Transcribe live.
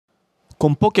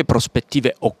Con poche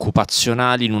prospettive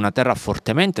occupazionali in una terra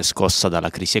fortemente scossa dalla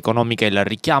crisi economica, il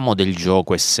richiamo del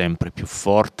gioco è sempre più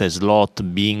forte. Slot,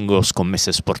 bingo,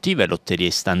 scommesse sportive, lotterie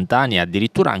istantanee,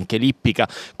 addirittura anche l'ippica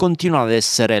continuano ad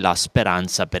essere la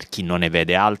speranza per chi non ne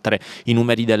vede altre. I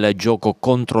numeri del gioco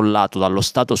controllato dallo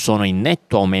Stato sono in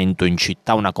netto aumento in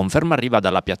città. Una conferma arriva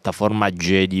dalla piattaforma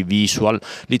Gela Visual,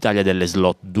 l'Italia delle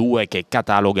Slot 2, che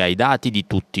cataloga i dati di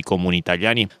tutti i comuni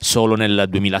italiani. Solo nel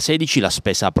 2016 la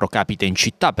spesa pro capite in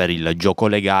città per il gioco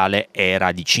legale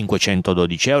era di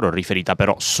 512 euro, riferita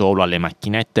però solo alle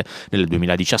macchinette. Nel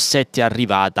 2017 è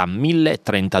arrivata a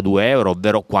 1032 euro,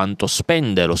 ovvero quanto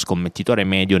spende lo scommettitore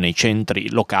medio nei centri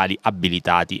locali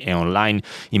abilitati e online.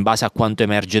 In base a quanto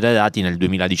emerge dai dati, nel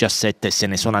 2017 se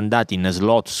ne sono andati in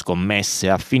slot, scommesse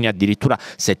affini addirittura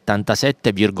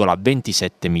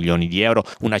 77,27 milioni di euro,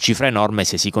 una cifra enorme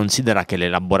se si considera che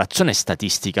l'elaborazione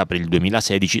statistica per il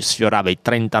 2016 sfiorava i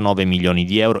 39 milioni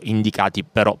di euro indicati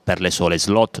però per le sole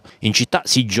slot. In città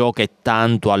si gioca e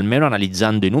tanto, almeno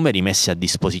analizzando i numeri messi a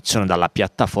disposizione dalla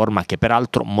piattaforma, che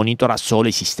peraltro monitora solo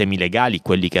i sistemi legali,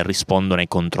 quelli che rispondono ai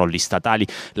controlli statali.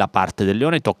 La parte del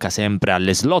leone tocca sempre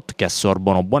alle slot, che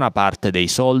assorbono buona parte dei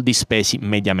soldi spesi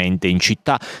mediamente in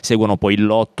città. Seguono poi il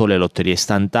lotto, le lotterie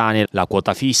istantanee, la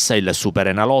quota fissa, il super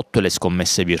enalotto e le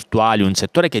scommesse virtuali, un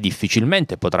settore che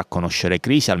difficilmente potrà conoscere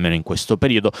crisi, almeno in questo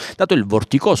periodo, dato il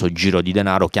vorticoso giro di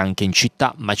denaro che anche in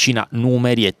città macina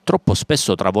numeri e troppo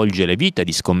spesso travolge le vite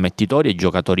di scommettitori e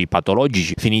giocatori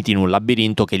patologici, finiti in un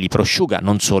labirinto che li prosciuga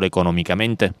non solo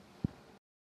economicamente.